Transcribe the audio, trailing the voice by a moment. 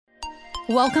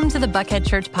Welcome to the Buckhead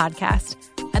Church podcast.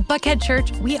 At Buckhead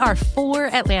Church, we are for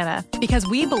Atlanta because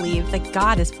we believe that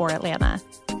God is for Atlanta.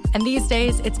 And these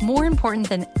days, it's more important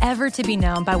than ever to be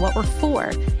known by what we're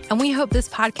for. And we hope this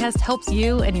podcast helps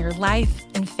you in your life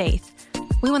and faith.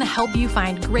 We want to help you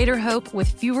find greater hope with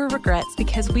fewer regrets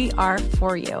because we are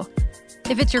for you.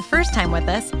 If it's your first time with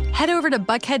us, head over to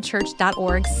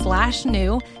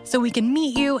buckheadchurch.org/new so we can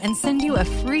meet you and send you a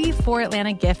free For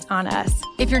Atlanta gift on us.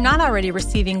 If you're not already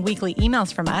receiving weekly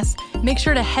emails from us, make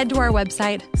sure to head to our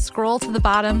website, scroll to the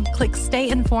bottom, click Stay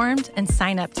Informed, and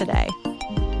sign up today.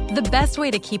 The best way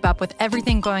to keep up with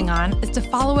everything going on is to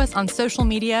follow us on social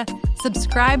media,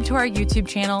 subscribe to our YouTube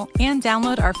channel, and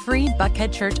download our free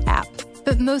Buckhead Church app.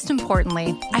 But most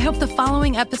importantly, I hope the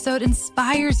following episode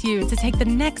inspires you to take the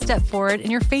next step forward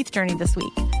in your faith journey this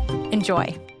week.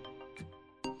 Enjoy.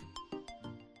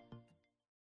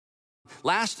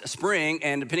 Last spring,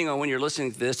 and depending on when you're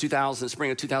listening to this, spring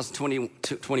of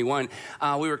 2021,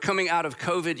 we were coming out of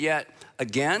COVID yet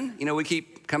again. You know, we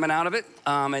keep coming out of it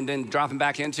and then dropping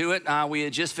back into it. We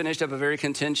had just finished up a very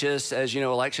contentious, as you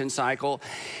know, election cycle.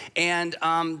 And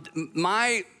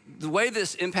the way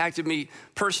this impacted me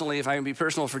personally, if I can be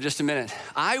personal for just a minute,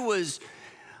 I was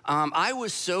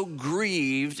so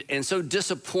grieved and so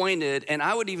disappointed, and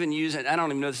I would even use it, I don't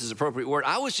even know if this is an appropriate word,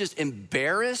 I was just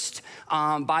embarrassed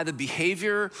by the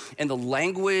behavior and the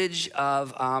language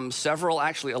of a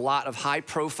lot of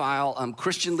high-profile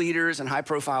Christian leaders and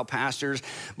high-profile pastors,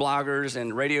 bloggers,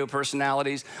 and radio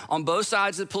personalities on both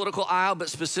sides of the political aisle, but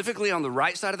specifically on the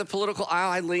right side of the political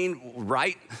aisle. I lean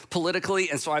right politically,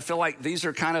 and so I feel like these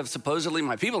are kind of supposedly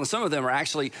my people, and some of them are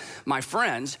actually my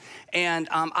friends, and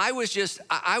I was just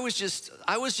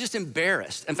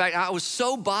embarrassed. In fact, I was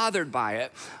so bothered by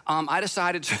it, I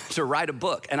decided to write a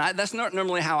book. And that's not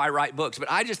normally how I write books, but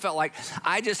I just felt like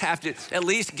I just have to at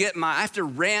least I have to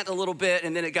rant a little bit.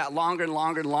 And then it got longer and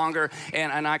longer and longer.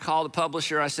 And I called the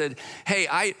publisher. I said, hey,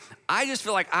 I just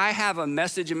feel like I have a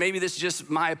message, and maybe this is just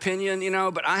my opinion,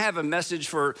 but I have a message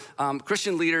for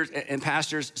Christian leaders and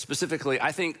pastors specifically.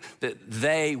 I think that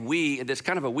it's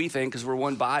kind of a we thing because we're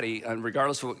one body,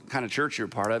 regardless of what kind of church you're a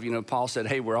part of. Paul said,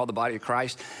 hey, we're all the body of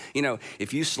Christ.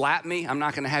 If you slap me, I'm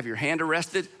not going to have your hand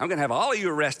arrested. I'm going to have all of you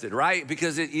arrested, right?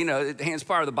 Because the hand's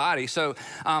part of the body. So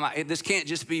this can't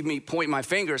just be me pointing my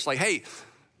finger. It's like, hey,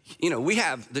 we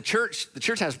have the church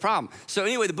has a problem. So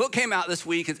anyway, the book came out this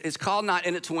week. It's called Not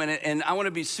In It to Win It. And I want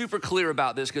to be super clear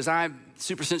about this because I'm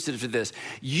super sensitive to this.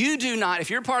 You do not, if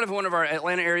you're part of one of our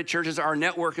Atlanta area churches, our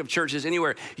network of churches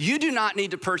anywhere, you do not need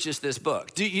to purchase this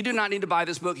book. You do not need to buy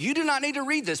this book. You do not need to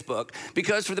read this book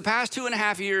because for the past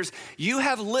 2.5 years, you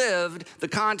have lived the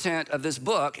content of this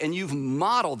book and you've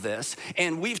modeled this.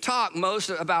 And we've talked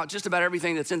just about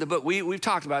everything that's in the book. We've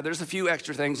talked about it. There's a few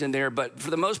extra things in there, but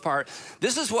for the most part,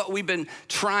 this is what we've been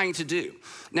trying to do.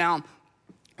 Now,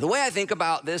 the way I think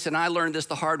about this, and I learned this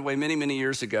the hard way many, many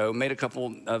years ago, made a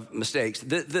couple of mistakes.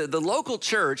 The local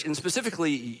church, and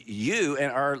specifically you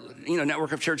and our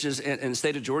network of churches in the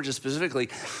state of Georgia specifically,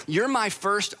 you're my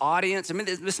first audience. I mean,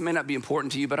 this may not be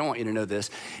important to you, but I want you to know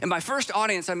this. And my first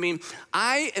audience, I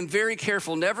am very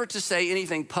careful never to say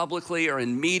anything publicly or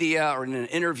in media or in an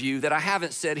interview that I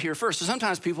haven't said here first. So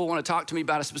sometimes people want to talk to me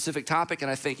about a specific topic,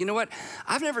 and I think, you know what?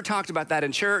 I've never talked about that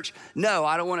in church. No,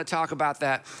 I don't want to talk about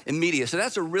that in media. So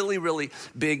that's a really, really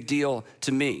big deal to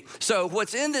me. So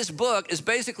what's in this book is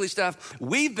basically stuff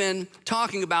we've been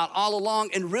talking about all along,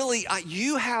 and really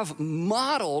you have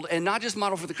modeled, and not just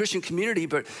modeled for the Christian community,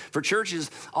 but for churches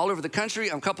all over the country.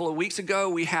 A couple of weeks ago,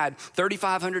 we had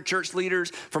 3,500 church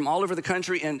leaders from all over the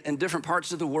country and different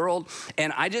parts of the world,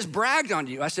 and I just bragged on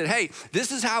you. I said, hey,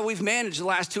 this is how we've managed the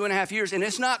last 2.5 years, and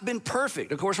it's not been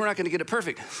perfect. Of course, we're not going to get it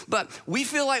perfect, but we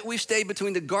feel like we've stayed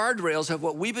between the guardrails of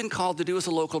what we've been called to do as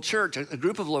a local church, a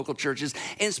group of local churches,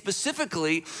 and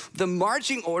specifically the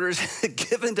marching orders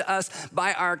given to us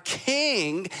by our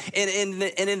King. And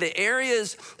in the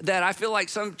areas that I feel like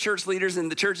some church leaders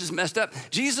and the churches messed up,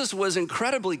 Jesus was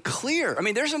incredibly clear.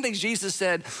 There's some things Jesus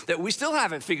said that we still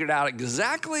haven't figured out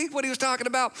exactly what he was talking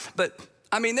about, but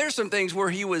there's some things where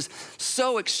he was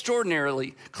so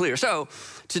extraordinarily clear. So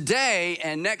today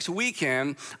and next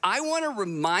weekend, I want to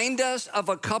remind us of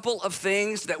a couple of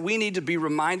things that we need to be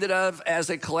reminded of as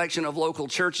a collection of local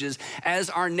churches as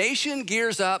our nation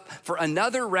gears up for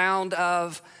another round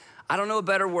of, I don't know a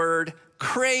better word,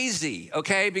 crazy,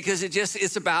 okay? Because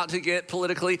it's about to get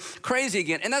politically crazy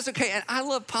again. And that's okay. And I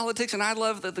love politics and I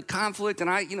love the conflict and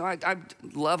I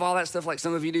love all that stuff like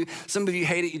some of you do. Some of you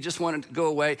hate it. You just want it to go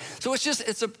away. So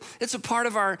it's a part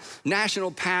of our national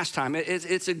pastime.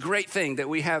 It's a great thing that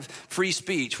we have free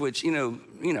speech, which,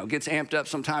 gets amped up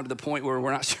sometime to the point where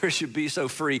we're not sure it should be so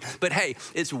free. But hey,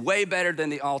 it's way better than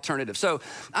the alternative. So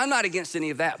I'm not against any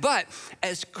of that. But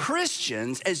as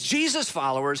Christians, as Jesus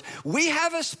followers, we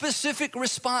have a specific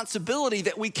responsibility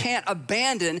that we can't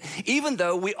abandon, even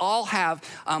though we all have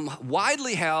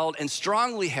widely held and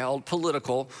strongly held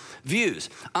political views.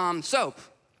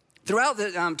 Throughout the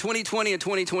 2020 and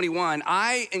 2021,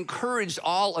 I encouraged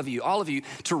all of you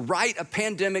to write a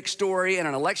pandemic story and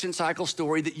an election cycle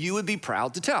story that you would be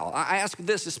proud to tell. I asked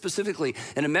this specifically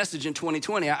in a message in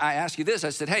 2020. I asked you this. I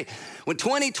said, hey, when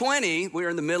 2020, we were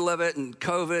in the middle of it and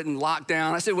COVID and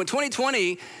lockdown. I said, when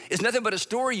 2020 is nothing but a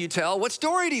story you tell, what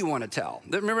story do you want to tell?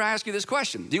 Remember, I asked you this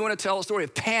question. Do you want to tell a story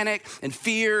of panic and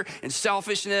fear and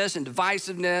selfishness and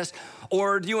divisiveness?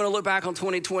 Or do you want to look back on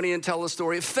 2020 and tell a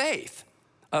story of faith,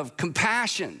 of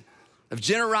compassion, of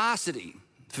generosity,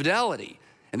 fidelity?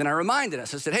 And then I reminded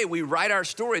us, I said, hey, we write our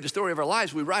story, the story of our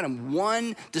lives, we write them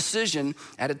one decision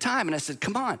at a time. And I said,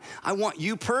 come on, I want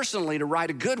you personally to write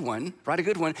a good one.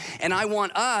 And I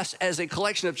want us as a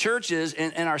collection of churches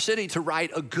in our city to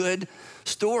write a good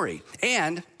story.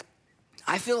 And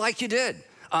I feel like you did.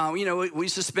 We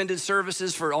suspended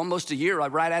services for almost a year,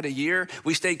 right at a year.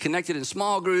 We stayed connected in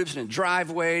small groups and in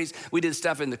driveways. We did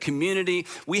stuff in the community.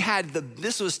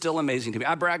 This was still amazing to me.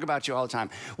 I brag about you all the time.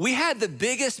 We had the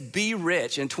biggest Be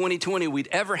Rich in 2020 we'd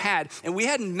ever had, and we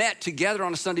hadn't met together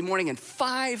on a Sunday morning in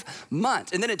 5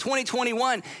 months. And then in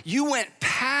 2021, you went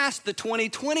past the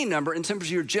 2020 number in terms of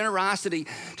your generosity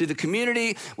to the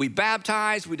community. We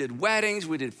baptized, we did weddings,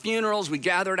 we did funerals, we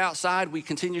gathered outside, we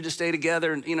continued to stay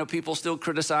together, and people still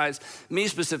criticize me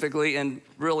specifically, and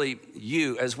really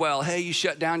you as well. Hey, you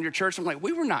shut down your church. I'm like,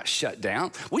 we were not shut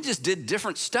down. We just did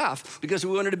different stuff because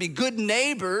we wanted to be good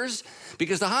neighbors,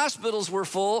 because the hospitals were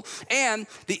full. And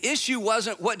the issue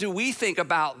wasn't what do we think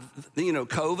about,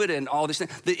 COVID and all these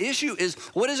things. The issue is,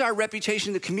 what is our reputation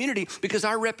in the community? Because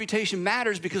our reputation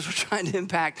matters, because we're trying to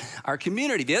impact our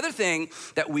community. The other thing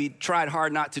that we tried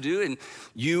hard not to do, and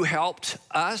you helped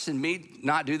us and me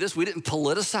not do this, we didn't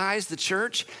politicize the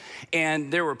church.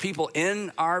 And there were people in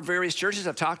our various churches,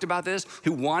 I've talked about this,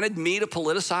 who wanted me to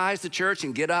politicize the church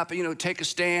and get up, take a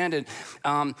stand.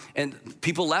 And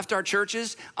people left our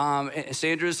churches. And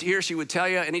Sandra's here, she would tell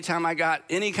you, anytime I got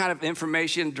any kind of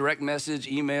information, direct message,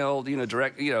 email,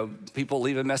 people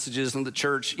leaving messages in the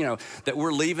church, that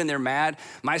we're leaving, they're mad.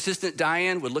 My assistant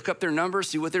Diane would look up their numbers,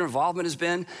 see what their involvement has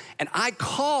been. And I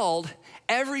called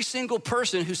every single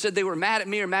person who said they were mad at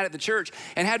me or mad at the church,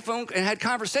 and had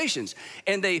conversations.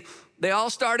 And they all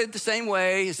started the same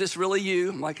way. Is this really you?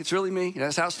 I'm like, it's really me.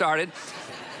 That's how it started.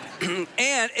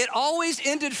 And it always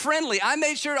ended friendly. I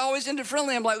made sure it always ended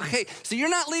friendly. I'm like, okay, so you're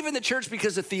not leaving the church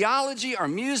because of theology or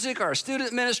music or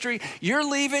student ministry. You're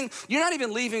not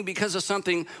even leaving because of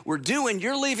something we're doing.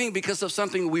 You're leaving because of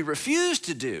something we refuse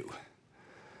to do.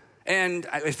 And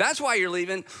if that's why you're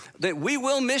leaving, then we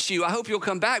will miss you. I hope you'll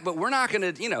come back, but we're not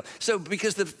going to, So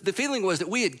because the feeling was that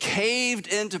we had caved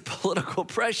into political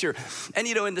pressure. And,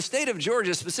 in the state of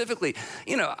Georgia specifically,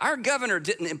 our governor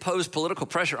didn't impose political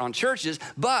pressure on churches,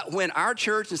 but when our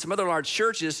church and some other large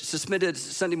churches suspended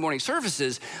Sunday morning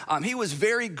services, he was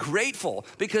very grateful,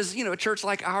 because, a church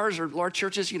like ours or large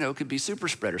churches, could be super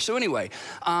spreaders. So anyway,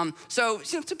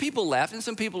 some people left and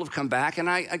some people have come back. And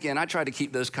I try to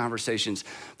keep those conversations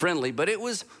friendly, but it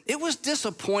was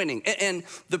disappointing. And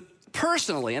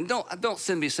personally, and don't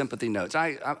send me sympathy notes.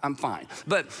 I'm fine.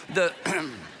 But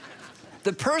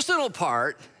the personal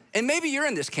part, and maybe you're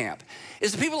in this camp,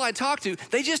 is the people I talked to,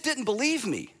 they just didn't believe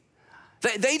me.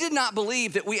 They did not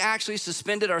believe that we actually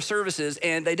suspended our services,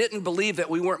 and they didn't believe that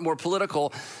we weren't more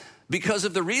political because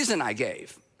of the reason I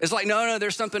gave. It's like, no,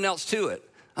 there's something else to it.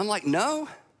 I'm like, no,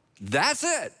 that's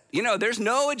it. There's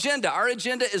no agenda. Our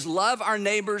agenda is love our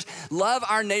neighbors, love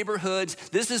our neighborhoods.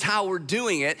 This is how we're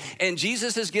doing it. And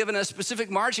Jesus has given us specific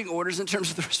marching orders in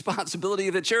terms of the responsibility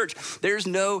of the church. There's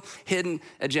no hidden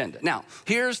agenda. Now,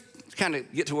 here's kind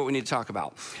of get to what we need to talk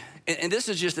about. And this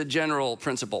is just a general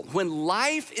principle. When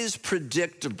life is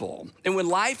predictable and when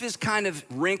life is kind of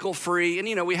wrinkle-free,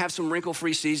 and we have some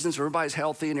wrinkle-free seasons where everybody's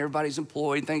healthy and everybody's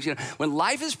employed and things, when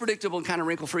life is predictable and kind of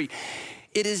wrinkle-free,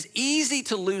 it is easy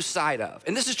to lose sight of,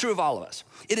 and this is true of all of us,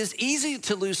 it is easy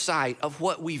to lose sight of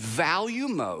what we value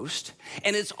most,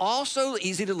 and it's also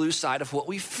easy to lose sight of what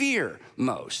we fear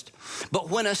most. But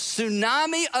when a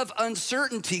tsunami of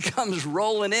uncertainty comes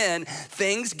rolling in,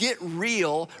 things get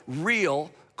real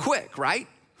quick, right?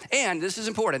 And this is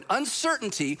important,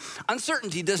 uncertainty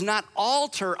does not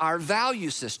alter our value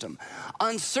system.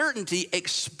 Uncertainty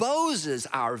exposes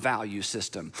our value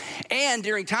system. And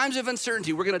during times of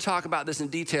uncertainty, we're gonna talk about this in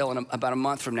detail in about a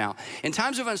month from now. In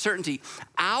times of uncertainty,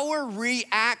 our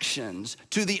reactions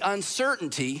to the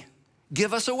uncertainty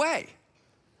give us away.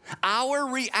 Our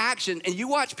reaction, and you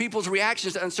watch people's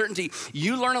reactions to uncertainty,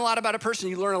 you learn a lot about a person,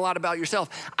 you learn a lot about yourself.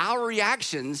 Our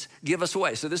reactions give us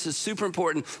away. So this is super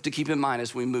important to keep in mind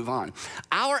as we move on.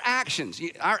 Our actions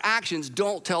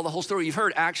don't tell the whole story. You've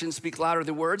heard actions speak louder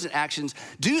than words, and actions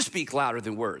do speak louder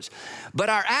than words. But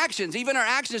even our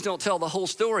actions don't tell the whole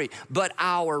story, but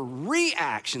our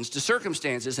reactions to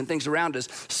circumstances and things around us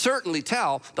certainly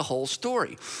tell the whole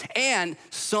story. And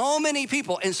so many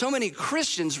people and so many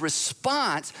Christians'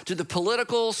 response to the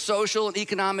political, social, and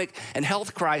economic and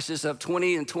health crisis of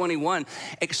 20 and 21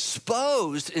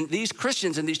 exposed in these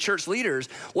Christians and these church leaders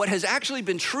what has actually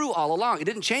been true all along. It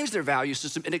didn't change their value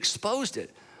system, it exposed it.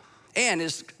 And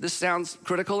this sounds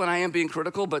critical, and I am being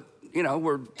critical, but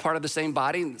we're part of the same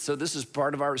body, so this is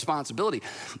part of our responsibility.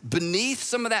 Beneath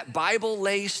some of that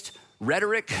Bible-laced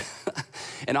rhetoric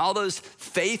and all those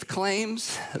faith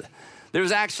claims,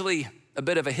 there's actually a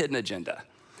bit of a hidden agenda.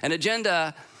 An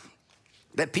agenda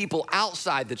that people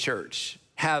outside the church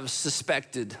have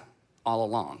suspected all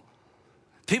along.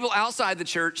 People outside the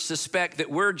church suspect that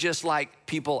we're just like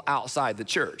people outside the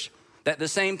church, that the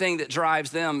same thing that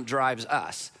drives them drives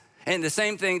us, and the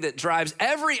same thing that drives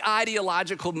every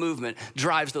ideological movement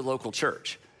drives the local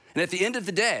church. And at the end of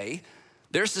the day,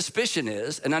 their suspicion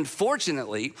is, and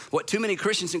unfortunately, what too many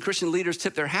Christians and Christian leaders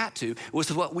tip their hat to,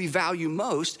 was what we value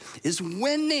most is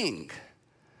winning.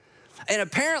 And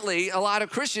apparently, a lot of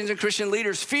Christians and Christian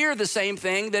leaders fear the same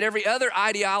thing that every other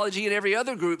ideology and every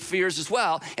other group fears as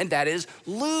well, and that is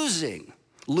losing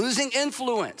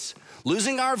influence,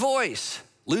 losing our voice,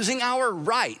 losing our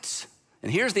rights.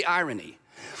 And here's the irony,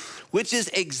 which is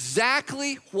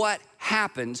exactly what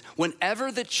happens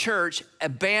whenever the church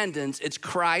abandons its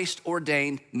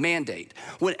Christ-ordained mandate.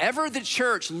 Whenever the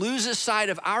church loses sight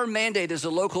of our mandate as a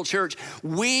local church,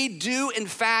 we do in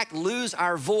fact lose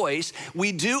our voice.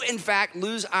 We do in fact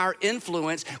lose our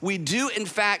influence. We do in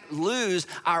fact lose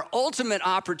our ultimate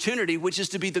opportunity, which is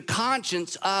to be the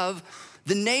conscience of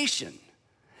the nation.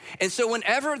 And so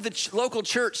whenever the local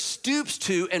church stoops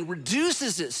to and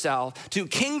reduces itself to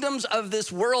kingdoms of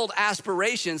this world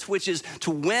aspirations, which is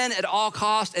to win at all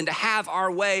costs and to have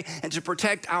our way and to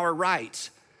protect our rights,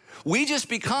 we just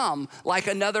become like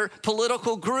another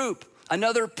political group,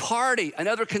 another party,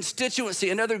 another constituency,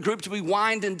 another group to be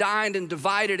wined and dined and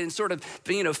divided and sort of,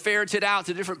 ferreted out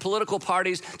to different political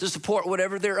parties to support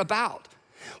whatever they're about.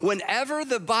 Whenever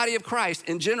the body of Christ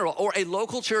in general or a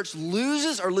local church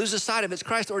loses sight of its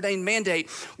Christ-ordained mandate,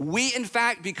 we in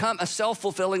fact become a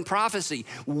self-fulfilling prophecy.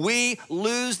 We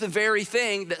lose the very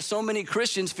thing that so many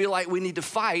Christians feel like we need to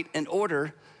fight in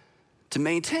order to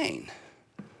maintain.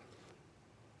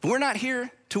 We're not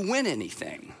here to win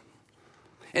anything.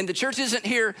 And the church isn't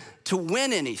here to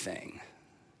win anything.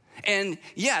 And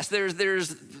yes,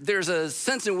 there's a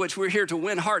sense in which we're here to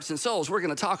win hearts and souls. We're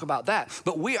gonna talk about that.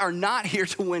 But we are not here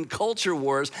to win culture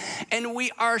wars, and we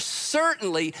are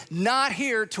certainly not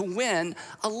here to win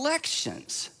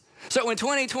elections. So in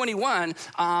 2021,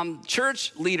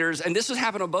 church leaders, and this was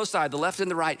happening on both sides, the left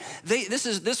and the right,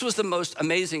 this was the most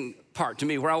amazing part to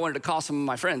me, where I wanted to call some of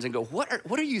my friends and go, what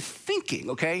are you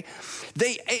thinking, okay?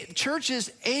 Churches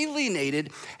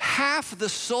alienated half the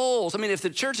souls. I mean, if the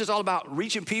church is all about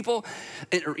reaching people,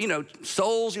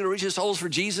 souls, reaching souls for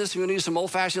Jesus, you use some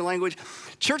old-fashioned language,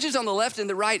 churches on the left and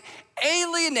the right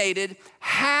alienated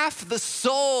half the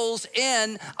souls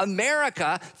in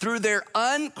America through their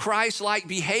un-Christ-like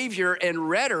behavior and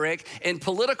rhetoric and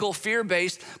political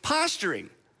fear-based posturing.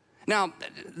 Now,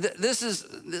 this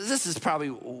is probably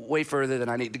way further than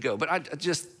I need to go, but I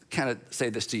just kind of say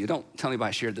this to you. Don't tell anybody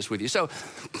I shared this with you. So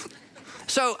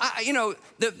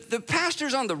the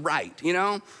pastors on the right,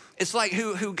 it's like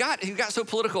who got so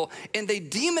political, and they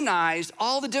demonized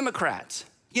all the Democrats.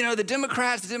 The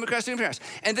Democrats.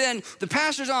 And then the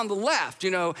pastors on the left,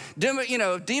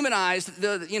 demonized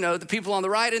the people on the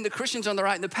right and the Christians on the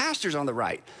right and the pastors on the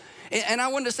right. And I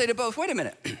wanted to say to both, wait a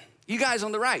minute. You guys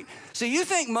on the right. So you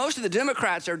think most of the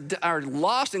Democrats are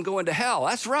lost and going to hell.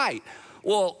 That's right.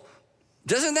 Well,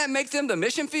 doesn't that make them the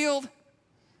mission field?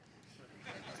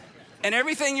 And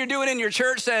everything you're doing in your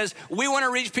church says, we want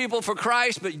to reach people for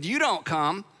Christ, but you don't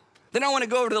come. Then I want to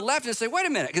go over to the left and say, wait a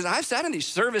minute, because I've sat in these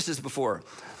services before.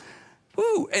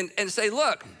 And say,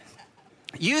 look,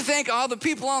 you think all the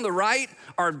people on the right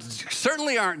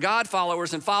certainly aren't God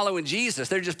followers and following Jesus.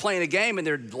 They're just playing a game and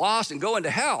they're lost and going to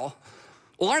hell.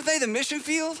 Well, aren't they the mission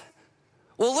field?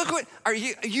 Well, look what,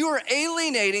 you are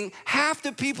alienating half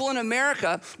the people in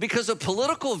America because of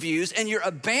political views, and you're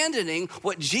abandoning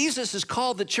what Jesus has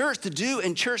called the church to do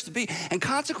and church to be. And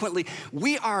consequently,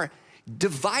 we are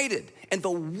divided. And the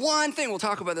one thing, we'll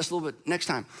talk about this a little bit next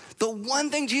time, the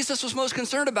one thing Jesus was most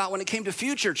concerned about when it came to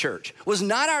future church was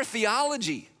not our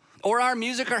theology or our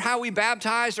music or how we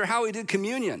baptized or how we did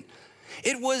communion.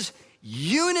 It was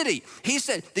unity. He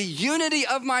said, the unity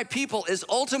of my people is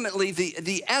ultimately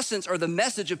the essence or the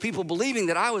message of people believing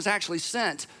that I was actually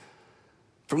sent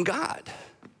from God.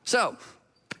 So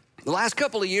the last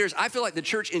couple of years, I feel like the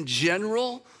church in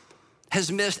general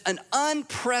has missed an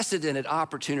unprecedented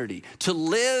opportunity to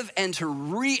live and to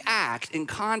react in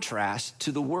contrast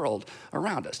to the world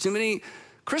around us. Too many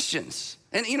Christians,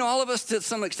 and all of us to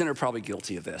some extent are probably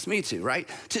guilty of this. Me too, right?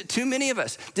 Too many of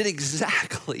us did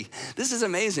exactly, this is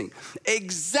amazing,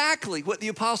 exactly what the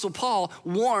Apostle Paul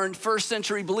warned first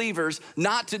century believers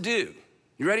not to do.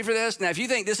 You ready for this? Now, if you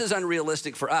think this is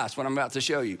unrealistic for us, what I'm about to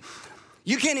show you,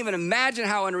 you can't even imagine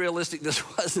how unrealistic this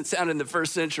was and sounded in the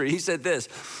first century. He said this,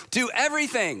 do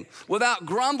everything without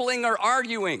grumbling or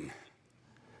arguing.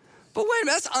 But wait a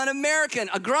minute, that's un-American.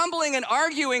 A grumbling and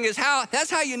arguing that's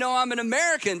how you know I'm an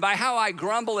American, by how I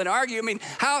grumble and argue. I mean,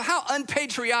 how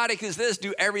unpatriotic is this,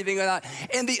 do everything without?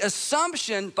 And the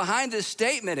assumption behind this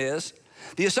statement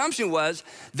was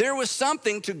there was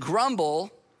something to grumble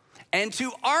and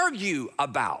to argue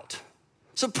about.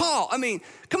 So Paul,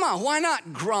 come on, why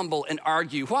not grumble and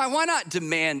argue? Why not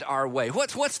demand our way?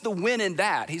 What's the win in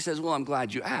that? He says, well, I'm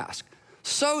glad you asked.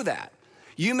 So that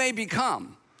you may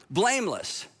become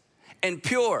blameless and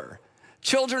pure,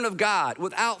 children of God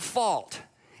without fault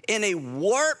in a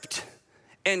warped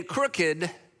and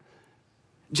crooked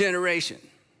generation.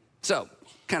 So,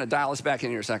 kind of dial us back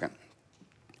in here a second.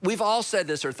 We've all said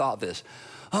this or thought this.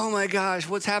 Oh my gosh,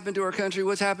 what's happened to our country?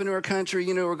 What's happened to our country?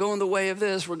 We're going the way of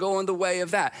this, we're going the way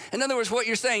of that. In other words, what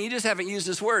you're saying, you just haven't used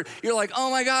this word. You're like, oh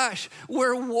my gosh,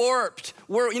 we're warped.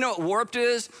 You know what warped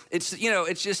is? It's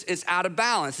out of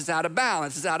balance, it's out of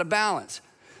balance, it's out of balance.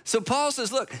 So Paul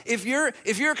says, look, if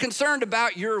you're concerned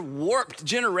about your warped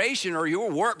generation or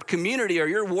your warped community or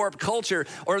your warped culture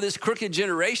or this crooked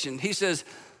generation, he says,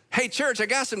 hey church, I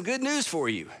got some good news for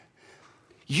you.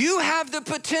 You have the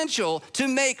potential to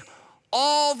make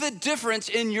all the difference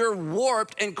in your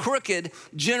warped and crooked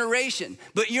generation.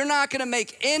 But you're not gonna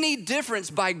make any difference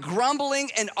by grumbling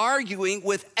and arguing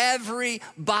with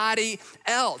everybody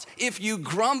else. If you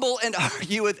grumble and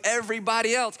argue with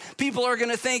everybody else, people are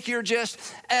gonna think you're just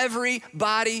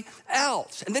everybody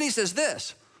else. And then he says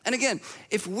this, and again,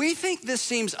 if we think this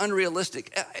seems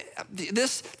unrealistic,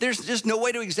 there's just no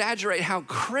way to exaggerate how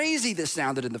crazy this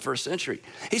sounded in the first century.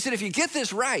 He said, if you get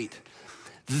this right,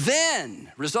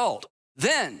 then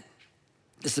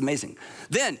this is amazing.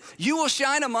 Then you will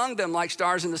shine among them like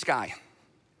stars in the sky.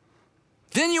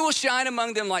 Then you will shine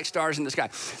among them like stars in the sky.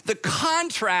 The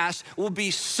contrast will be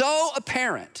so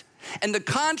apparent and the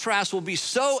contrast will be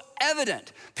so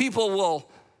evident, people will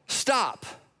stop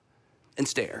and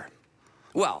stare.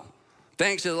 Well,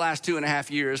 thanks to the last 2.5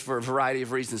 years, for a variety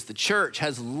of reasons, the church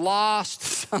has lost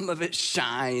some of its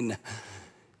shine.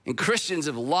 And Christians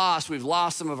we've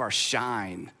lost some of our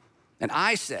shine. And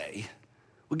I say,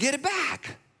 we get it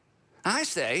back. I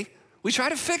say, we try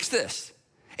to fix this.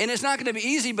 And it's not gonna be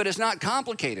easy, but it's not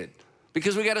complicated,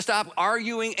 because we gotta stop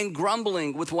arguing and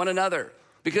grumbling with one another.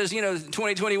 Because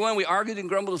 2021, we argued and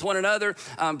grumbled with one another.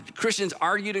 Christians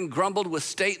argued and grumbled with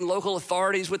state and local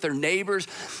authorities, with their neighbors,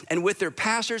 and with their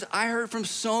pastors. I heard from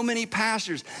so many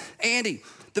pastors, Andy,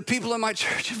 the people in my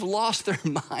church have lost their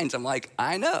minds. I'm like,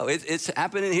 I know, it's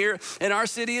happening here in our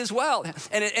city as well.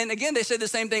 And again, they said the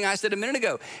same thing I said a minute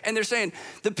ago. And they're saying,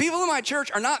 the people in my church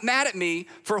are not mad at me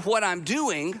for what I'm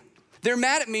doing. They're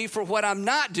mad at me for what I'm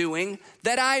not doing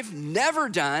that I've never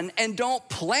done and don't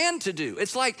plan to do.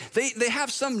 It's like they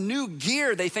have some new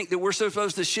gear they think that we're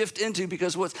supposed to shift into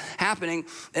because of what's happening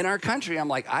in our country. I'm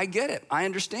like, I get it, I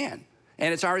understand.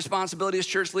 And it's our responsibility as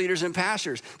church leaders and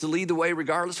pastors to lead the way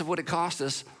regardless of what it costs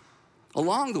us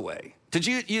along the way. To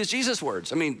use Jesus'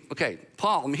 words,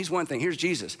 Paul, he's one thing, here's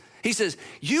Jesus. He says,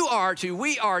 we are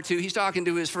to, he's talking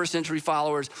to his first century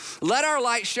followers, let our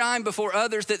light shine before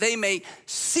others that they may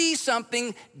see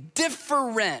something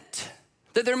different,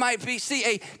 that there might be,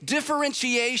 a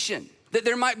differentiation, that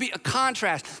there might be a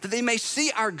contrast, that they may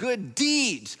see our good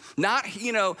deeds, not,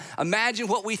 imagine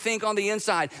what we think on the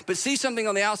inside, but see something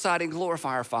on the outside and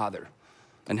glorify our Father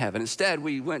in heaven. Instead,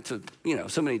 we went to,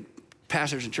 so many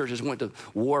pastors and churches went to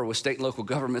war with state and local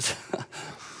governments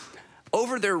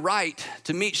over their right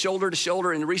to meet shoulder to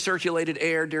shoulder in recirculated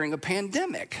air during a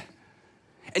pandemic.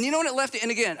 And you know what it left?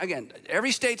 And again,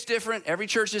 every state's different. Every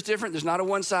church is different. There's not a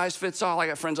one size fits all. I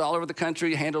got friends all over the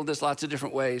country handled this lots of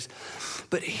different ways.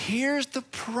 But here's the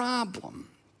problem.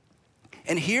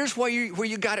 And here's where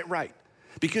you got it right.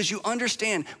 Because you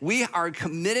understand we are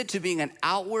committed to being an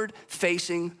outward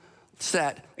facing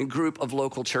set and group of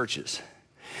local churches.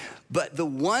 But the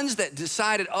ones that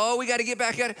decided, we got to get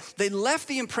back at it, they left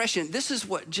the impression, this is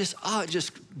what just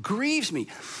grieves me.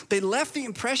 They left the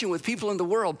impression with people in the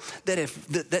world that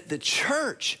that the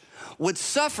church would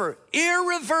suffer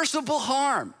irreversible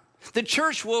harm. The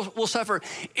church will suffer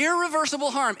irreversible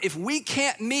harm if we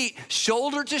can't meet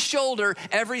shoulder to shoulder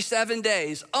every 7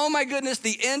 days. Oh my goodness,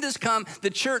 the end has come. The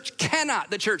church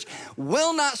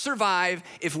will not survive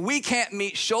if we can't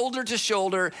meet shoulder to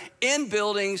shoulder in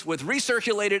buildings with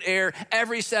recirculated air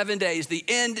every 7 days. The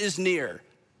end is near.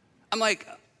 I'm like,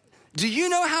 do you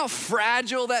know how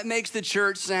fragile that makes the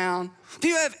church sound? Do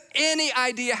you have any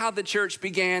idea how the church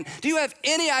began? Do you have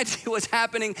any idea what's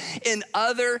happening in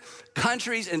other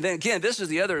countries? And then again, this is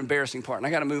the other embarrassing part, and I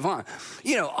got to move on.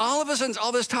 You know, all of a sudden,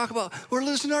 all this talk about we're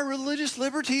losing our religious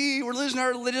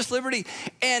liberty,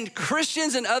 and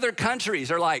Christians in other countries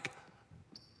are like,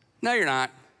 no, you're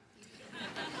not.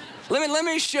 Let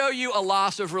me show you a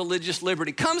loss of religious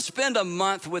liberty. Come spend a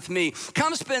month with me.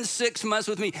 Come spend 6 months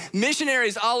with me.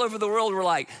 Missionaries all over the world were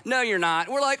like, no, you're not.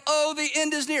 We're like, the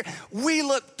end is near. We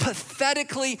look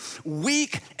pathetically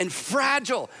weak and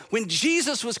fragile. When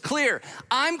Jesus was clear,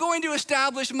 I'm going to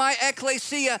establish my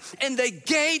ecclesia and the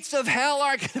gates of hell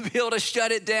aren't going to be able to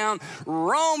shut it down.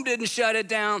 Rome didn't shut it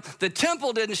down. The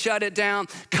temple didn't shut it down.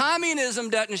 Communism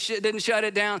didn't shut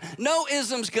it down. No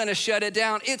ism's going to shut it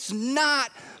down. It's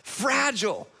not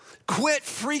fragile. Quit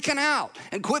freaking out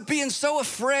and quit being so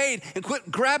afraid and quit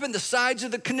grabbing the sides of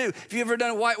the canoe. If you've ever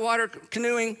done whitewater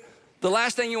canoeing, the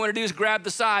last thing you want to do is grab the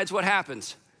sides. What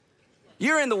happens?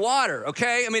 You're in the water,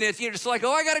 okay? I mean, you're just like,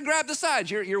 I got to grab the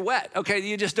sides. You're wet, okay?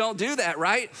 You just don't do that,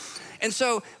 right? And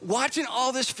so watching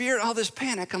all this fear and all this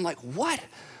panic, I'm like, what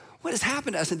has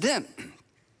happened to us? And then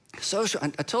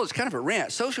I told it's kind of a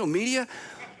rant. Social media,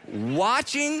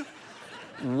 watching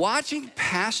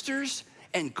pastors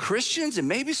and Christians, and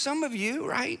maybe some of you,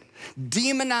 right,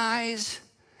 demonize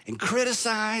and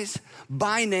criticize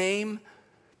by name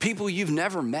people you've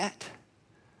never met,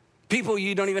 people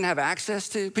you don't even have access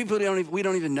to, people we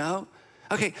don't even know.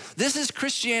 Okay, this is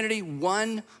Christianity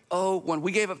 101.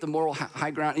 We gave up the moral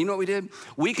high ground. You know what we did?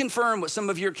 We confirmed what some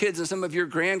of your kids and some of your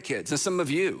grandkids and some of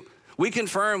you, we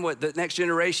confirmed what the next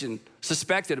generation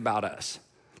suspected about us,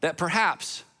 that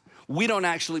perhaps we don't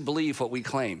actually believe what we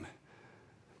claim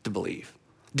to believe.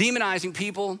 Demonizing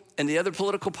people in the other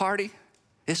political party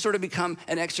has sort of become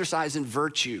an exercise in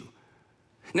virtue.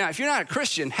 Now, if you're not a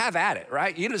Christian, have at it,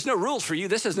 right? There's no rules for you.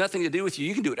 This has nothing to do with you.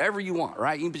 You can do whatever you want,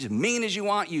 right? You can be as mean as you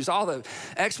want, use all the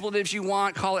expletives you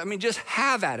want, just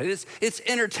have at it. It's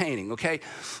entertaining, okay?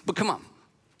 But come on.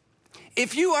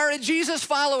 If you are a Jesus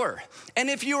follower and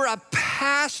if you are a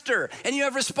pastor and you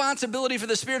have responsibility for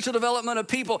the spiritual development of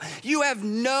people, you have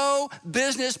no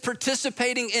business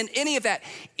participating in any of that,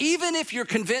 even if you're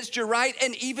convinced you're right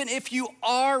and even if you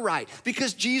are right,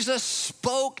 because Jesus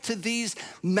spoke to these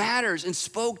matters and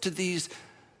spoke to these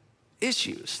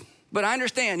issues. But I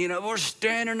understand, we're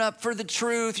standing up for the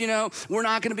truth, we're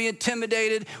not gonna be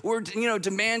intimidated. We're,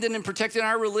 demanding and protecting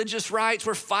our religious rights.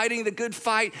 We're fighting the good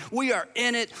fight. We are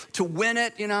in it to win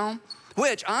it,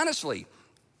 which honestly,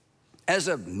 as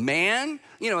a man,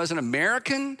 as an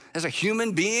American, as a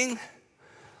human being,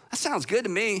 that sounds good to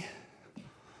me.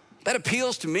 That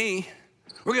appeals to me.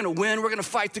 We're gonna win, we're gonna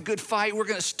fight the good fight, we're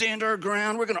gonna stand our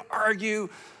ground, we're gonna argue,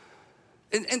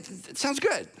 and it sounds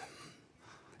good.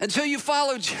 Until you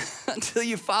follow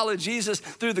Jesus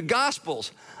through the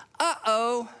Gospels.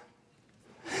 Until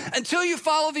you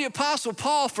follow the Apostle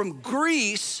Paul from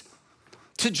Greece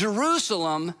to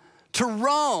Jerusalem to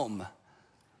Rome.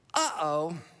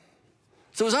 So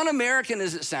as un-American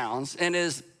as it sounds, and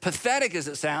as pathetic as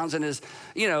it sounds, and as,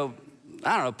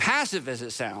 passive as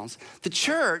it sounds, the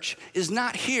church is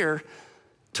not here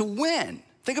to win.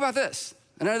 Think about this.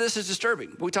 I know this is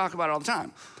disturbing, but we talk about it all the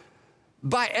time.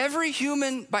 By every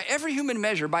human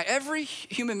measure,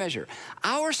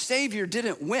 our Savior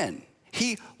didn't win.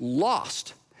 He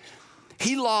lost.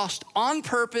 He lost on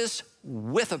purpose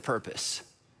with a purpose.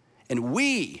 And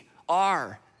we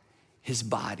are his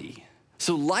body.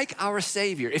 So like our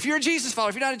Savior, if you're a Jesus follower,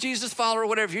 if you're not a Jesus follower or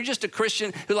whatever, if you're just a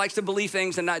Christian who likes to believe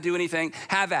things and not do anything,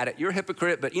 have at it. You're a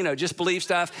hypocrite, but just believe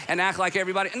stuff and act like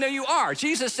everybody. No, you are.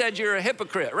 Jesus said you're a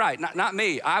hypocrite, right? Not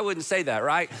me. I wouldn't say that,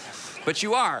 right? But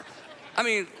you are. I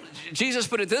mean, Jesus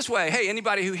put it this way. Hey,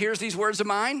 anybody who hears these words of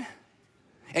mine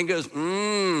and goes,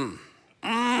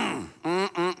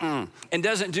 and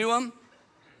doesn't do them,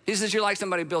 he says, you're like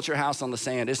somebody built your house on the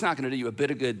sand. It's not gonna do you a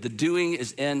bit of good. The doing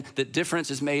is in, the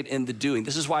difference is made in the doing.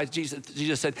 This is why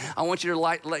Jesus said, I want you to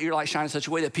let your light shine in such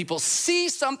a way that people see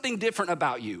something different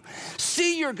about you,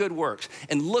 see your good works,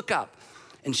 and look up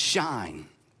and shine.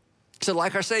 So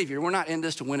like our Savior, we're not in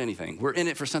this to win anything. We're in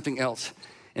it for something else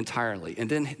entirely. And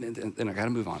then I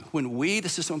gotta move on.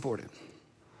 This is so important.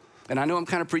 And I know I'm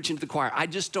kind of preaching to the choir. I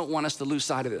just don't want us to lose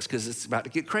sight of this because it's about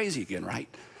to get crazy again, right?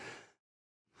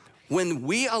 When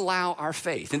we allow our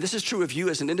faith, and this is true of you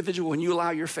as an individual, when you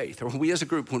allow your faith, or when we as a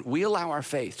group, when we allow our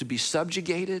faith to be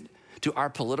subjugated to our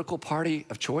political party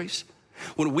of choice,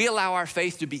 when we allow our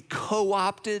faith to be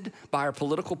co-opted by our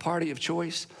political party of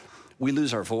choice, we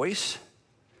lose our voice,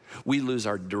 we lose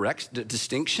our direct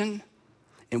distinction,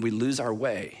 and we lose our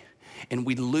way. And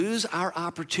we lose our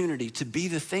opportunity to be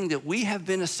the thing that we have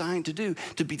been assigned to do,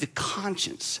 to be the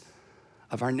conscience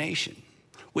of our nation.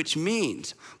 Which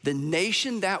means the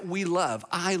nation that we love,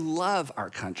 I love our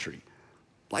country.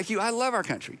 Like you, I love our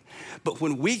country. But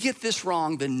when we get this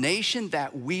wrong, the nation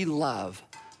that we love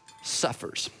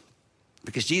suffers.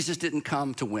 Because Jesus didn't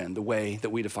come to win the way that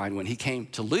we define win. He came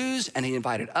to lose, and he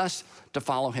invited us to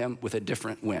follow him with a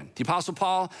different win. The Apostle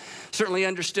Paul certainly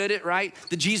understood it, right?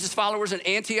 The Jesus followers in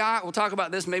Antioch, we'll talk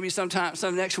about this maybe some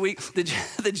next week.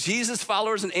 The Jesus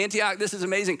followers in Antioch, this is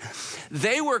amazing.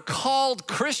 They were called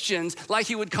Christians like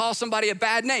you would call somebody a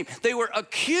bad name. They were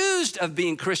accused of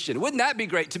being Christian. Wouldn't that be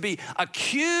great to be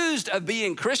accused of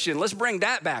being Christian? Let's bring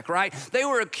that back, right? They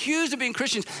were accused of being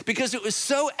Christians because it was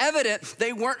so evident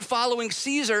they weren't following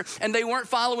Caesar and they weren't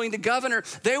following the governor.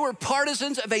 They were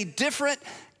partisans of a different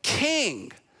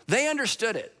king. They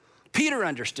understood it. Peter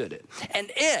understood it. And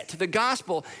the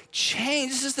gospel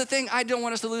changed. This is the thing I don't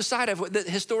want us to lose sight of that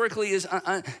historically is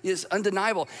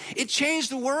undeniable. It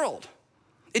changed the world.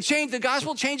 The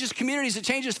gospel changes communities, it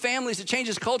changes families, it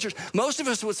changes cultures. Most of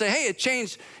us would say, hey, it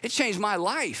changed my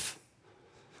life.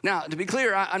 Now, to be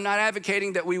clear, I'm not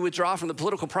advocating that we withdraw from the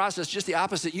political process, just the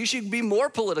opposite. You should be more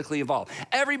politically involved.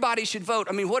 Everybody should vote.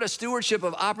 I mean, what a stewardship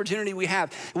of opportunity we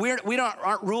have. We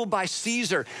aren't ruled by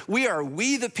Caesar.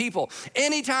 We the people.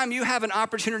 Anytime you have an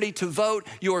opportunity to vote,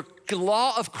 your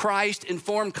law of Christ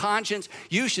informed conscience,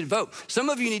 you should vote. Some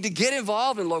of you need to get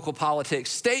involved in local politics,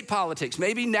 state politics,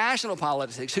 maybe national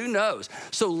politics, who knows?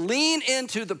 So lean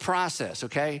into the process,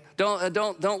 okay?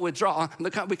 Don't withdraw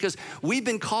because we've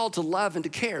been called to love and to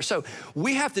care. So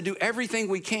we have to do everything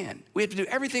we can. We have to do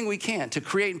everything we can to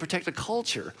create and protect a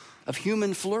culture of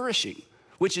human flourishing,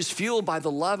 which is fueled by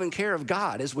the love and care of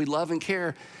God as we love and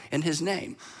care in his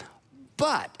name.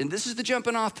 But, and this is the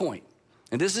jumping off point,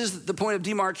 and this is the point of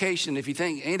demarcation. If you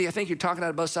think, Andy, I think you're talking out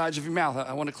of both sides of your mouth.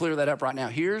 I want to clear that up right now.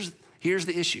 Here's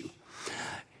the issue.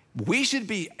 We should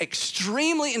be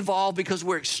extremely involved because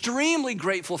we're extremely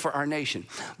grateful for our nation.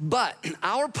 But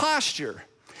our posture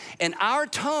and our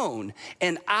tone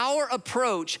and our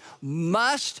approach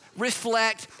must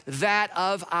reflect that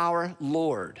of our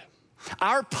Lord.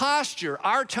 Our posture,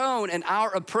 our tone, and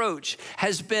our approach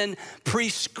has been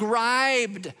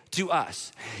prescribed to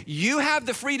us. You have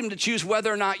the freedom to choose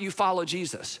whether or not you follow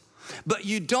Jesus, but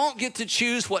you don't get to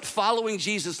choose what following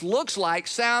Jesus looks like,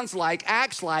 sounds like,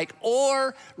 acts like,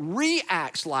 or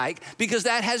reacts like, because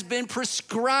that has been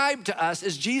prescribed to us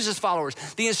as Jesus followers.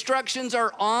 The instructions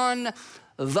are on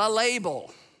the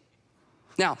label.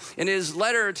 Now, in his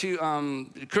letter to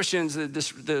Christians,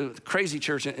 the crazy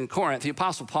church in Corinth, the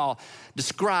Apostle Paul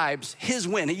describes his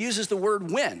win. He uses the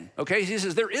word win, okay? He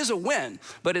says there is a win,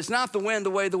 but it's not the win the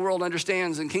way the world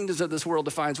understands and kingdoms of this world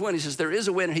defines win. He says there is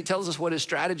a win, and he tells us what his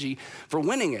strategy for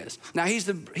winning is. Now, he's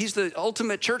the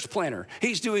ultimate church planner.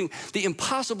 He's doing the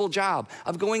impossible job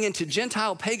of going into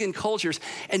Gentile pagan cultures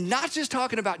and not just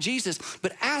talking about Jesus,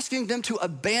 but asking them to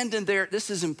abandon this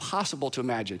is impossible to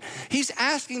imagine. He's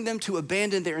asking them to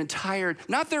abandon their entire,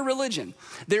 not their religion,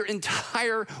 their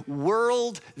entire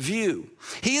world view.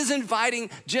 He is inviting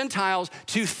Gentiles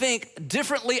to think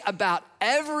differently about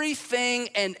everything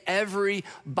and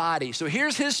everybody. So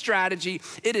here's his strategy.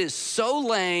 It is so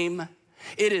lame.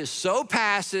 It is so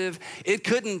passive. It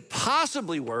couldn't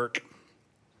possibly work.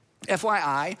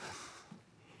 FYI,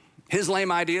 his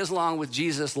lame ideas, along with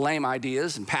Jesus' lame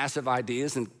ideas and passive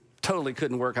ideas and totally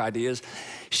couldn't work ideas,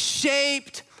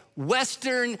 shaped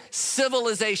Western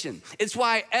civilization. It's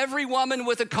why every woman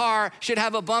with a car should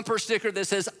have a bumper sticker that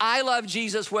says, I love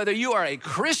Jesus, whether you are a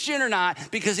Christian or not,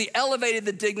 because he elevated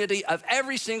the dignity of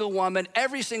every single woman,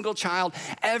 every single child,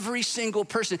 every single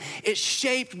person. It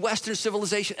shaped Western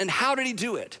civilization. And how did he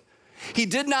do it? He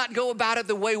did not go about it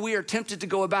the way we are tempted to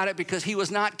go about it because he was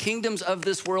not kingdoms of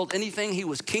this world anything. He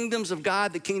was kingdoms of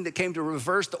God, the king that came to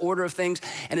reverse the order of things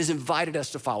and has invited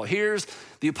us to follow. Here's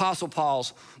the Apostle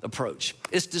Paul's approach.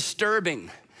 It's disturbing,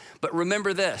 but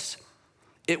remember this,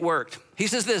 it worked. He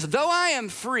says this, though I am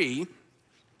free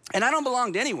and I don't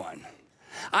belong to anyone,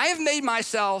 I have made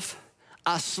myself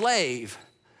a slave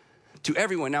to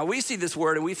everyone. Now, we see this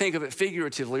word and we think of it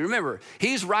figuratively. Remember,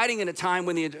 he's writing in a time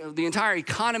when the entire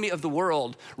economy of the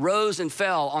world rose and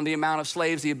fell on the amount of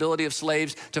slaves, the ability of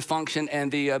slaves to function,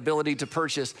 and the ability to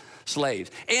purchase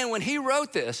slaves. And when he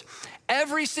wrote this,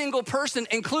 every single person,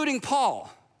 including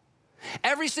Paul,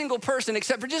 every single person,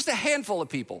 except for just a handful of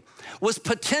people, was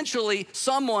potentially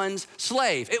someone's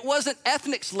slave. It wasn't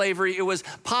ethnic slavery, it was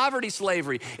poverty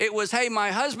slavery. It was, hey, my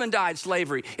husband died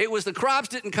slavery. It was the crops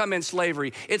didn't come in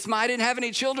slavery. It's I didn't have any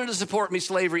children to support me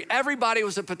slavery. Everybody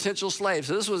was a potential slave.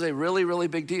 So this was a really, really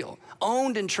big deal.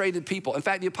 Owned and traded people. In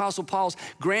fact, the Apostle Paul's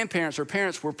grandparents or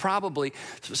parents were probably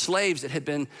slaves that had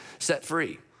been set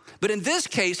free. But in this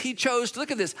case, he chose to,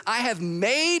 look at this, I have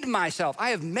made myself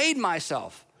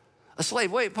a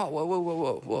slave. Wait, Paul,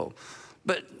 whoa.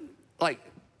 But like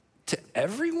to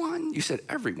everyone? You said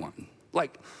everyone.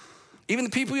 Like even the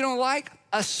people you don't like,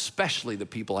 especially the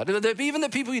people. Even the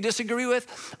people you disagree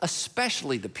with,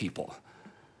 especially the people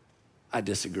I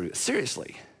disagree with.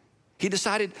 Seriously. He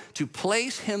decided to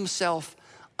place himself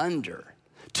under,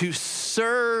 to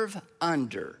serve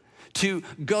under, to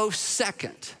go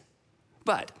second.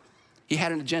 But he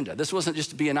had an agenda. This wasn't just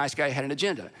to be a nice guy, he had an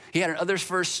agenda. He had an others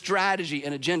first strategy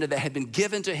and agenda that had been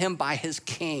given to him by his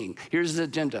king. Here's his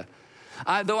agenda.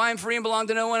 Though I am free and belong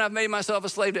to no one, I've made myself a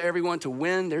slave to everyone to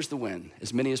win. There's the win,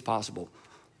 as many as possible.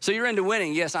 So you're into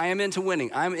winning. Yes, I am into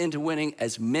winning. I'm into winning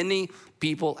as many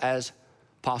people as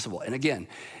possible. And again,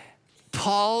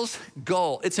 Paul's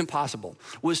goal, it's impossible,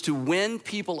 was to win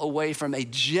people away from a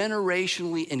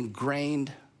generationally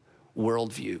ingrained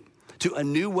worldview to a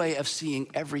new way of seeing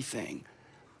everything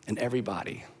and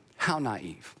everybody. How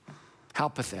naive, how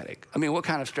pathetic. I mean, what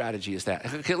kind of strategy is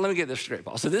that? Okay, let me get this straight,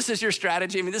 Paul. So this is your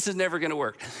strategy. I mean, this is never gonna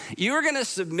work. You are gonna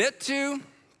submit to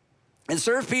and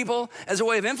serve people as a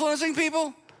way of influencing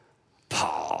people?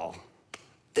 Paul,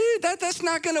 dude, that's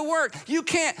not gonna work. You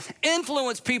can't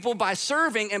influence people by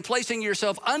serving and placing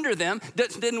yourself under them.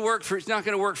 That didn't work it's not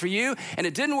gonna work for you, and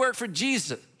it didn't work for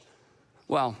Jesus.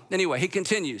 Well, anyway, he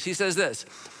continues. He says this.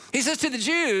 He says to the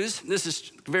Jews, this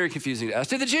is very confusing to us,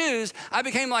 to the Jews, I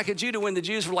became like a Jew to when the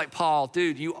Jews were like, Paul,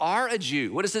 dude, you are a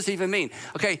Jew. What does this even mean?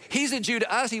 Okay, he's a Jew to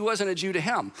us, he wasn't a Jew to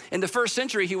him. In the first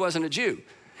century, he wasn't a Jew.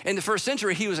 In the first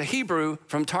century, he was a Hebrew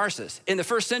from Tarsus. In the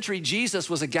first century, Jesus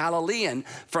was a Galilean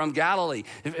from Galilee,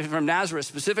 from Nazareth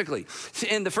specifically.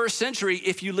 In the first century,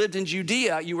 if you lived in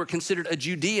Judea, you were considered a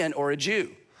Judean or a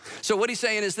Jew. So what he's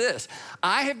saying is this,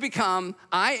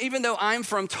 even though I'm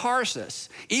from Tarsus,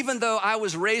 even though I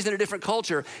was raised in a different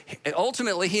culture,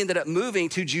 ultimately he ended up moving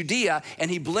to Judea and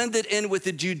he blended in with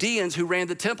the Judeans who ran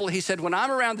the temple. He said, when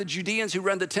I'm around the Judeans who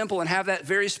run the temple and have that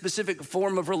very specific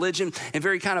form of religion and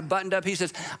very kind of buttoned up, he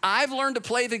says, I've learned to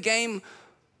play the game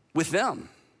with them.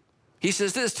 He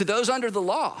says this, to those under the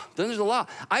law,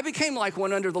 I became like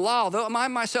one under the law, though I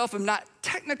myself am not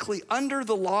technically under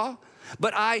the law.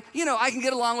 But I can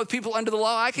get along with people under the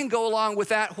law. I can go along with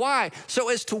that. Why? So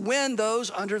as to win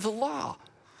those under the law.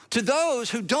 To those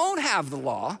who don't have the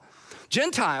law,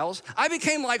 Gentiles, I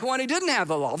became like one who didn't have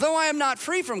the law, though I am not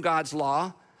free from God's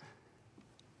law.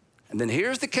 And then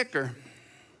here's the kicker.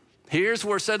 Here's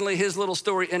where suddenly his little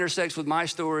story intersects with my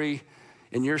story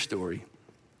and your story.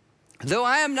 Though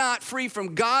I am not free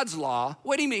from God's law,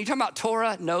 what do you mean? You talking about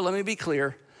Torah? No, let me be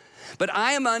clear. But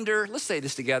I am under, let's say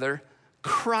this together,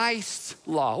 Christ's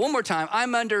law. One more time,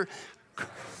 I'm under,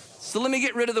 so let me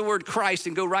get rid of the word Christ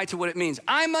and go right to what it means.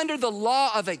 I'm under the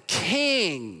law of a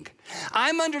king.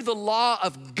 I'm under the law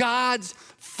of God's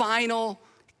final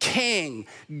king,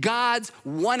 God's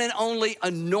one and only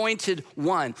anointed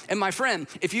one. And my friend,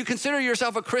 if you consider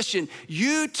yourself a Christian,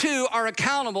 you too are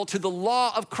accountable to the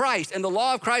law of Christ. And the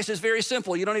law of Christ is very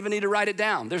simple. You don't even need to write it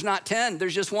down. There's not 10,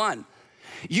 there's just one.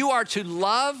 You are to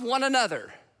love one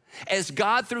another as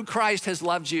God through Christ has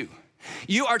loved you.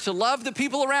 You are to love the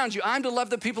people around you. I'm to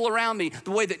love the people around me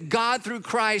the way that God through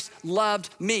Christ loved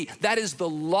me. That is the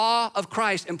law of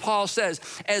Christ. And Paul says,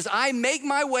 as I make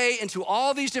my way into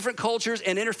all these different cultures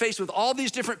and interface with all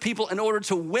these different people in order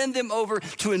to win them over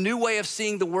to a new way of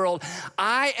seeing the world,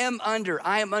 I am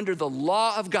under the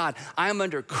law of God. I am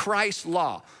under Christ's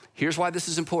law. Here's why this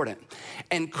is important.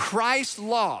 And Christ's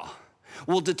law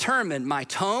will determine my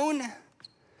tone,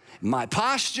 my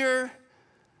posture,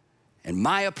 and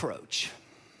my approach.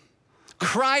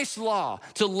 Christ's law,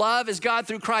 to love as God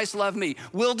through Christ loved me,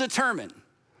 will determine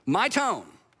my tone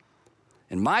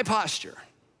and my posture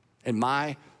and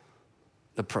my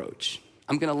approach.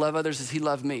 I'm gonna love others as he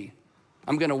loved me.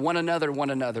 I'm gonna one another,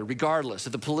 regardless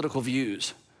of the political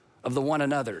views of the one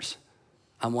another's.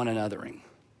 I'm one anothering.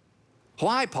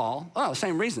 Why, Paul? Oh,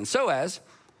 same reason. So as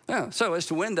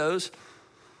to win those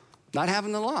not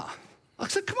having the law. I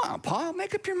said, come on, Paul,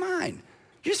 make up your mind.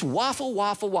 You just waffle.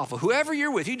 Whoever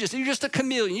you're with, you're just a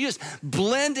chameleon. You just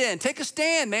blend in. Take a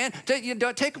stand, man.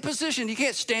 Take a position. You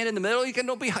can't stand in the middle. You got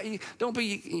to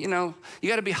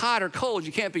be hot or cold.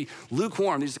 You can't be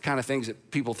lukewarm. These are the kind of things that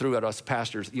people threw at us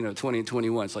pastors, 20 and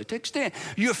 21. It's like, take a stand.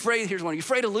 You afraid, here's one. You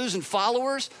afraid of losing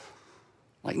followers?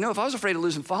 Like, no, if I was afraid of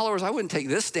losing followers, I wouldn't take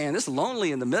this stand. This is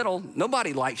lonely in the middle.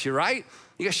 Nobody likes you, right?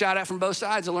 You get shot at from both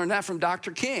sides. I learned that from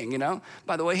Dr. King,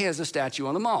 By the way, he has a statue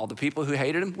on the mall. The people who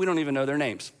hated him, we don't even know their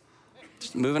names.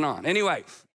 Just moving on. Anyway.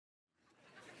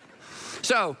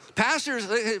 So pastors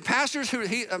who,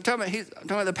 I'm talking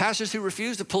about the pastors who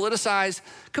refuse to politicize,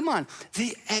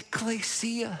 the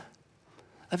ecclesia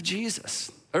of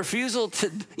Jesus. A refusal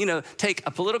to, take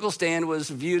a political stand was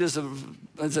viewed as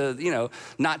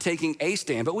not taking a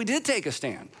stand, but we did take a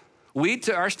stand.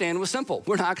 Our stand was simple.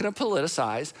 We're not gonna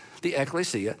politicize the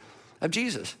ecclesia of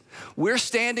Jesus. We're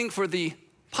standing for the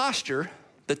posture,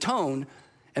 the tone,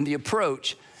 and the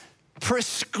approach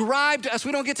prescribed to us.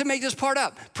 We don't get to make this part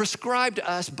up. Prescribed to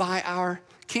us by our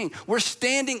King. We're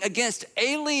standing against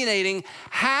alienating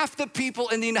half the people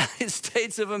in the United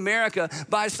States of America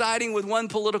by siding with one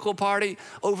political party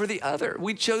over the other.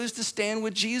 We chose to stand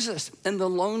with Jesus in the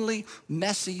lonely,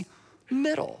 messy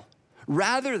middle,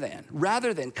 rather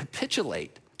than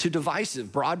capitulate to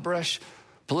divisive, broad brush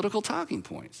political talking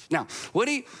points. Now,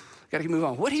 gotta move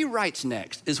on. What he writes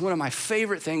next is one of my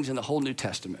favorite things in the whole New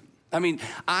Testament. I mean,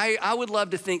 I would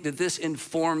love to think that this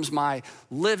informs my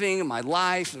living, my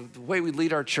life, the way we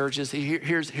lead our churches.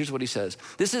 Here's what he says.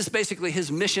 This is basically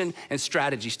his mission and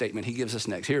strategy statement he gives us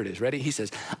next. Here it is, ready? He says,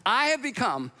 I have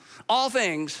become all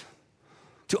things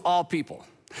to all people.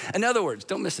 In other words,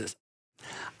 don't miss this.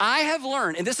 I have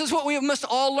learned, and this is what we must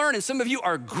all learn, and some of you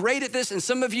are great at this, and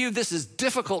some of you, this is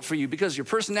difficult for you because your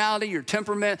personality, your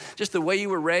temperament, just the way you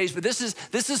were raised, but this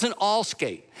is an all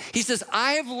skate. He says,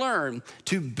 I have learned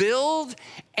to build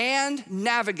and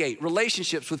navigate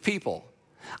relationships with people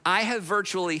I have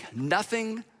virtually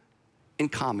nothing in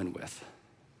common with.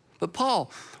 But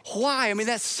Paul, why? I mean,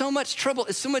 that's so much trouble.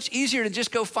 It's so much easier to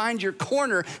just go find your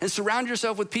corner and surround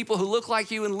yourself with people who look like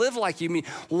you and live like you. I mean,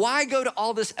 why go to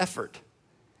all this effort?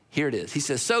 Here it is. He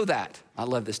says, so that, I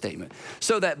love this statement,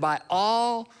 so that by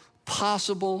all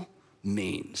possible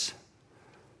means,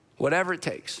 whatever it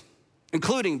takes,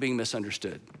 including being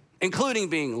misunderstood, including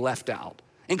being left out,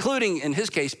 including, in his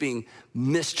case, being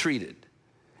mistreated.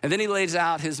 And then he lays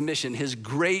out his mission, his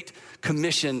great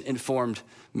commission-informed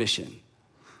mission.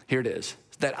 Here it is,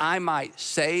 that I might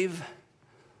save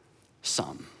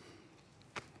some.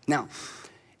 Now,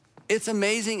 it's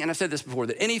amazing, and I've said this before,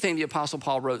 that anything the Apostle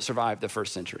Paul wrote survived the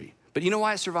first century. But you know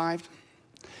why it survived?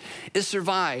 It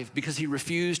survived because he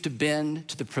refused to bend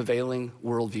to the prevailing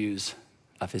worldviews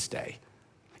of his day.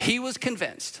 He was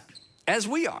convinced, as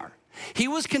we are, he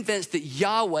was convinced that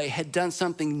Yahweh had done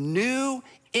something new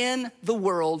in the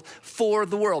world for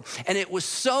the world. And it was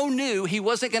so new, he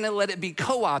wasn't gonna let it be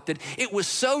co-opted. It was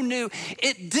so new,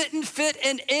 it didn't fit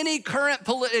in any current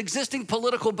existing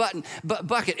political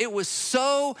bucket. It was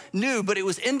so new, but it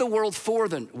was in the world for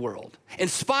the world, in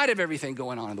spite of everything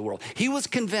going on in the world. He was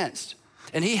convinced,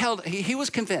 and he was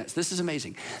convinced, this is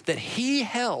amazing, that he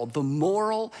held the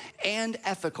moral and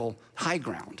ethical high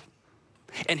ground.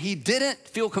 And he didn't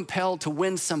feel compelled to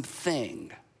win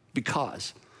something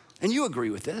because, and you agree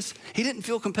with this, he didn't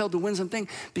feel compelled to win something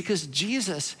because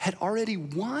Jesus had already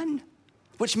won,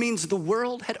 which means the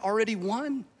world had already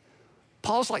won.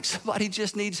 Paul's like, somebody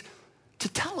just needs to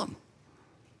tell him.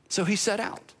 So he set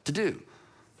out to do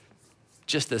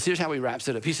just this. Here's how he wraps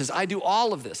it up. He says, I do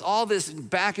all this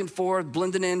back and forth,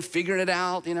 blending in, figuring it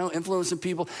out, influencing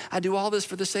people. I do all this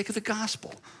for the sake of the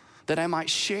gospel, that I might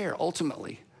share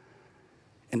ultimately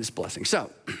in this blessing.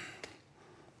 So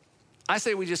I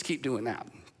say we just keep doing that.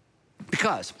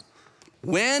 Because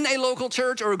when a local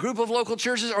church or a group of local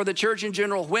churches or the church in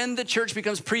general, when the church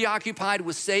becomes preoccupied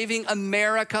with saving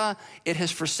America, it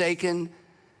has forsaken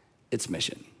its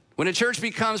mission. When a church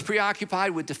becomes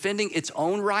preoccupied with defending its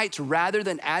own rights rather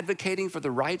than advocating for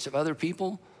the rights of other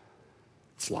people,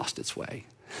 it's lost its way.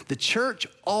 The church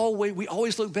we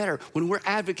always look better when we're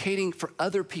advocating for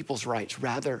other people's rights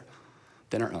rather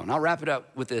than our own. I'll wrap it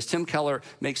up with this. Tim Keller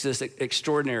makes this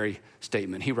extraordinary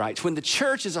statement. He writes, when the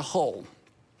church as a whole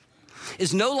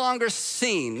is no longer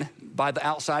seen by the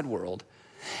outside world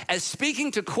as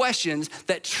speaking to questions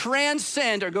that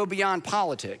transcend or go beyond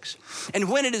politics, and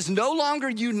when it is no longer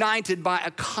united by a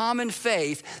common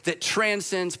faith that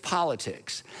transcends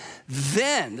politics,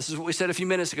 then, this is what we said a few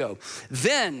minutes ago,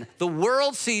 then the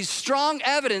world sees strong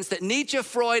evidence that Nietzsche,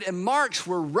 Freud, and Marx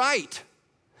were right.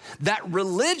 That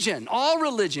religion, all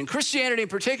religion, Christianity in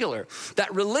particular,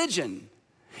 that religion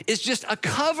is just a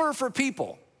cover for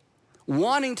people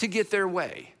wanting to get their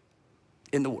way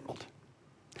in the world.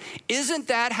 Isn't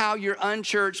that how your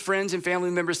unchurched friends and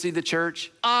family members see the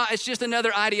church? It's just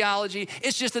another ideology.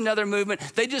 It's just another movement.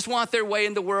 They just want their way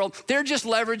in the world. They're just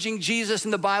leveraging Jesus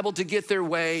and the Bible to get their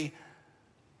way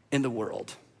in the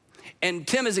world. And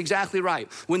Tim is exactly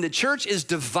right. When the church is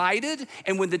divided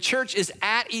and when the church is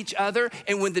at each other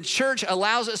and when the church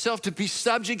allows itself to be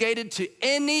subjugated to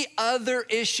any other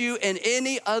issue and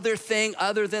any other thing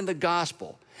other than the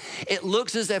gospel, it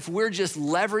looks as if we're just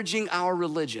leveraging our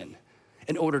religion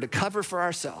in order to cover for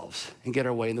ourselves and get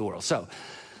our way in the world. So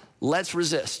let's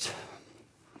resist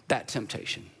that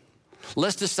temptation.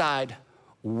 Let's decide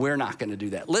we're not gonna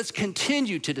do that. Let's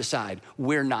continue to decide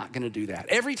we're not gonna do that.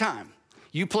 Every time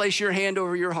you place your hand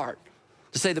over your heart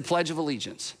to say the Pledge of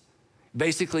Allegiance,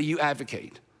 basically you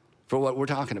advocate for what we're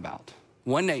talking about.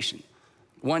 One nation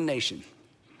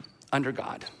under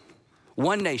God.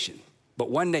 One nation, but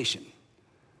one nation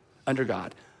under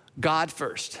God. God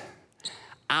first,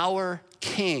 our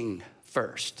King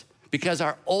first, because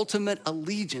our ultimate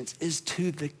allegiance is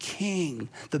to the King,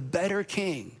 the better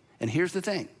King. And here's the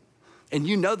thing, and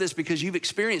you know this because you've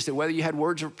experienced it, whether you had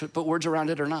words or put words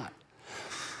around it or not.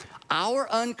 Our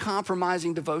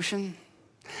uncompromising devotion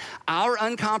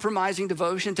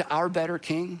to our better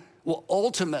King will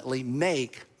ultimately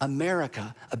make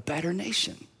America a better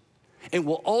nation. It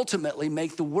will ultimately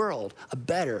make the world a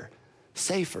better,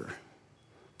 safer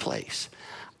place.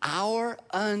 Our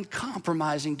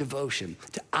uncompromising devotion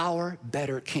to our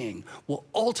better King will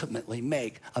ultimately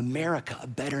make America a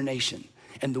better nation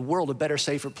and the world a better,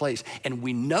 safer place. And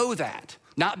we know that,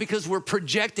 not because we're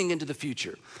projecting into the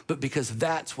future, but because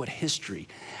that's what history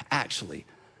actually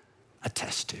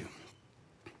attests to.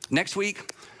 Next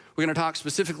week, we're gonna talk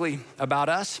specifically about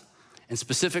us and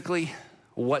specifically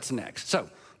what's next. So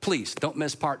please don't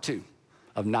miss part 2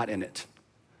 of Not In It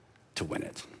to Win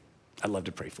It. I'd love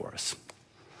to pray for us.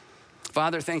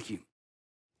 Father, thank you.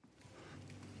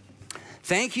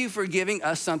 Thank you for giving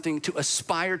us something to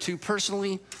aspire to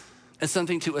personally and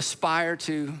something to aspire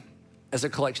to as a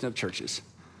collection of churches.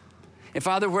 And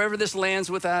Father, wherever this lands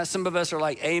with us, some of us are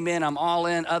like, amen, I'm all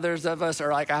in. Others of us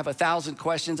are like, I have 1,000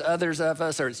 questions. Others of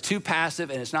us are, it's too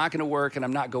passive and it's not gonna work and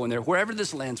I'm not going there. Wherever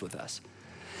this lands with us,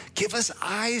 give us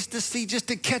eyes to see, just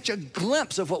to catch a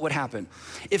glimpse of what would happen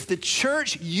if the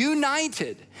church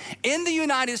united in the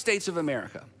United States of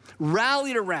America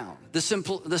rallied around the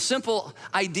simple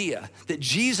idea that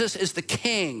Jesus is the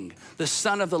King, the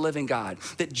Son of the living God,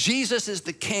 that Jesus is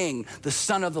the King, the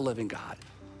Son of the living God.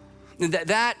 And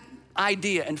that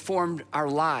idea informed our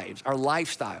lives, our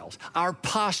lifestyles, our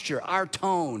posture, our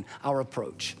tone, our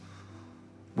approach.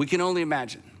 We can only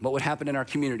imagine what would happen in our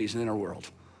communities and in our world.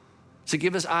 So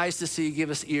give us eyes to see, give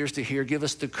us ears to hear, give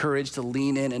us the courage to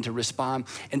lean in and to respond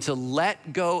and to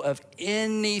let go of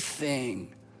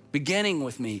anything, beginning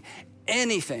with me,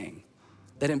 anything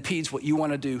that impedes what you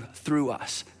want to do through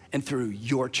us and through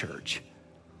your church.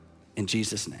 In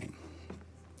Jesus' name,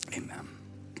 amen.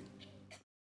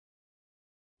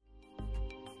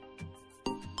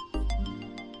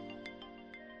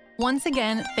 Once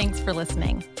again, thanks for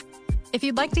listening. If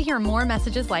you'd like to hear more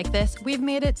messages like this, we've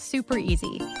made it super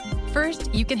easy.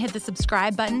 First, you can hit the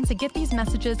subscribe button to get these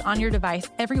messages on your device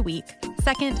every week.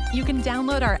 Second, you can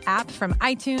download our app from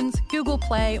iTunes, Google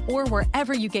Play, or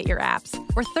wherever you get your apps.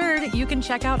 Or third, you can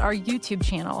check out our YouTube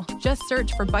channel. Just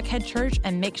search for Buckhead Church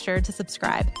and make sure to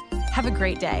subscribe. Have a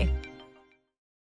great day.